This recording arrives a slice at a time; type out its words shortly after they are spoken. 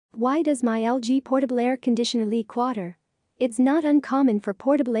Why does my LG portable air conditioner leak water? It's not uncommon for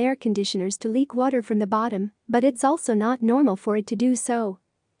portable air conditioners to leak water from the bottom, but it's also not normal for it to do so.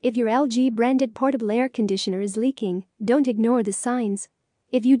 If your LG branded portable air conditioner is leaking, don't ignore the signs.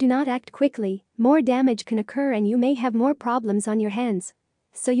 If you do not act quickly, more damage can occur and you may have more problems on your hands.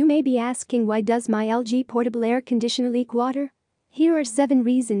 So you may be asking, why does my LG portable air conditioner leak water? Here are 7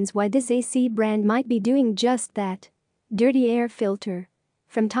 reasons why this AC brand might be doing just that. Dirty air filter.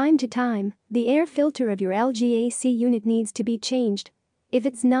 From time to time, the air filter of your LG AC unit needs to be changed. If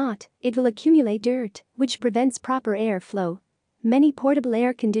it's not, it will accumulate dirt, which prevents proper airflow. Many portable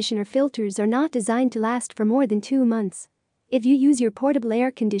air conditioner filters are not designed to last for more than 2 months. If you use your portable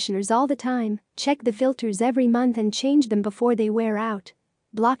air conditioners all the time, check the filters every month and change them before they wear out.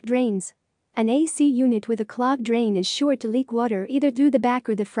 Blocked drains. An AC unit with a clogged drain is sure to leak water either through the back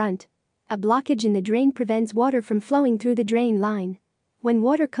or the front. A blockage in the drain prevents water from flowing through the drain line. When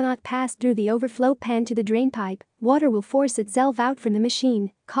water cannot pass through the overflow pan to the drain pipe, water will force itself out from the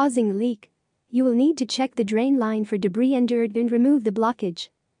machine, causing a leak. You will need to check the drain line for debris and dirt and remove the blockage.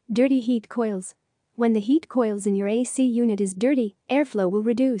 Dirty heat coils. When the heat coils in your AC unit is dirty, airflow will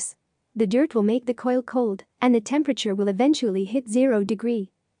reduce. The dirt will make the coil cold, and the temperature will eventually hit 0 degrees.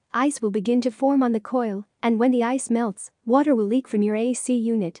 Ice will begin to form on the coil, and when the ice melts, water will leak from your AC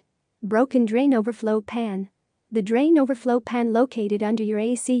unit. Broken drain overflow pan. The drain overflow pan located under your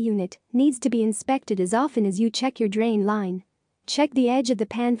AC unit needs to be inspected as often as you check your drain line. Check the edge of the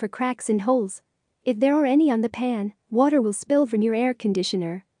pan for cracks and holes. If there are any on the pan, water will spill from your air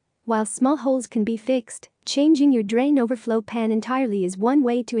conditioner. While small holes can be fixed, changing your drain overflow pan entirely is one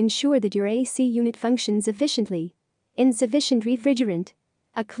way to ensure that your AC unit functions efficiently. Insufficient refrigerant.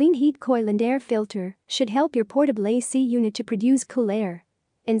 A clean heat coil and air filter should help your portable AC unit to produce cool air.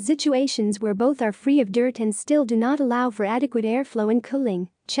 In situations where both are free of dirt and still do not allow for adequate airflow and cooling,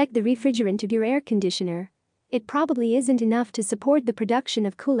 check the refrigerant of your air conditioner. It probably isn't enough to support the production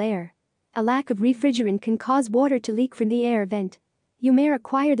of cool air. A lack of refrigerant can cause water to leak from the air vent. You may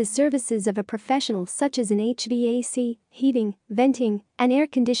require the services of a professional such as an HVAC, heating, venting, and air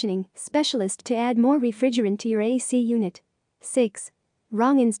conditioning specialist to add more refrigerant to your AC unit. 6.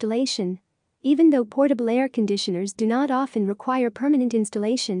 Wrong installation. Even though portable air conditioners do not often require permanent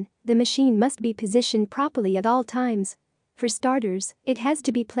installation, the machine must be positioned properly at all times. For starters, it has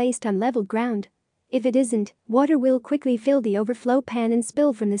to be placed on level ground. If it isn't, water will quickly fill the overflow pan and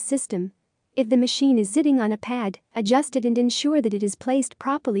spill from the system. If the machine is sitting on a pad, adjust it and ensure that it is placed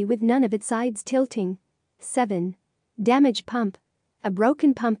properly with none of its sides tilting. 7. Damaged pump. A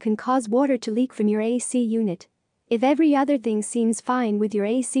broken pump can cause water to leak from your AC unit. If every other thing seems fine with your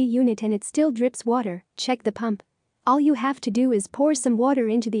AC unit and it still drips water, check the pump. All you have to do is pour some water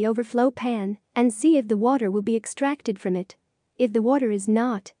into the overflow pan and see if the water will be extracted from it. If the water is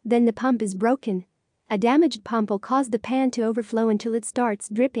not, then the pump is broken. A damaged pump will cause the pan to overflow until it starts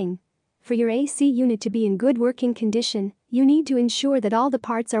dripping. For your AC unit to be in good working condition, you need to ensure that all the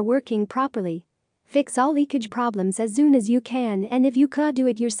parts are working properly. Fix all leakage problems as soon as you can, and if you can't do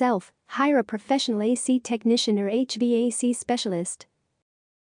it yourself, hire a professional AC technician or HVAC specialist.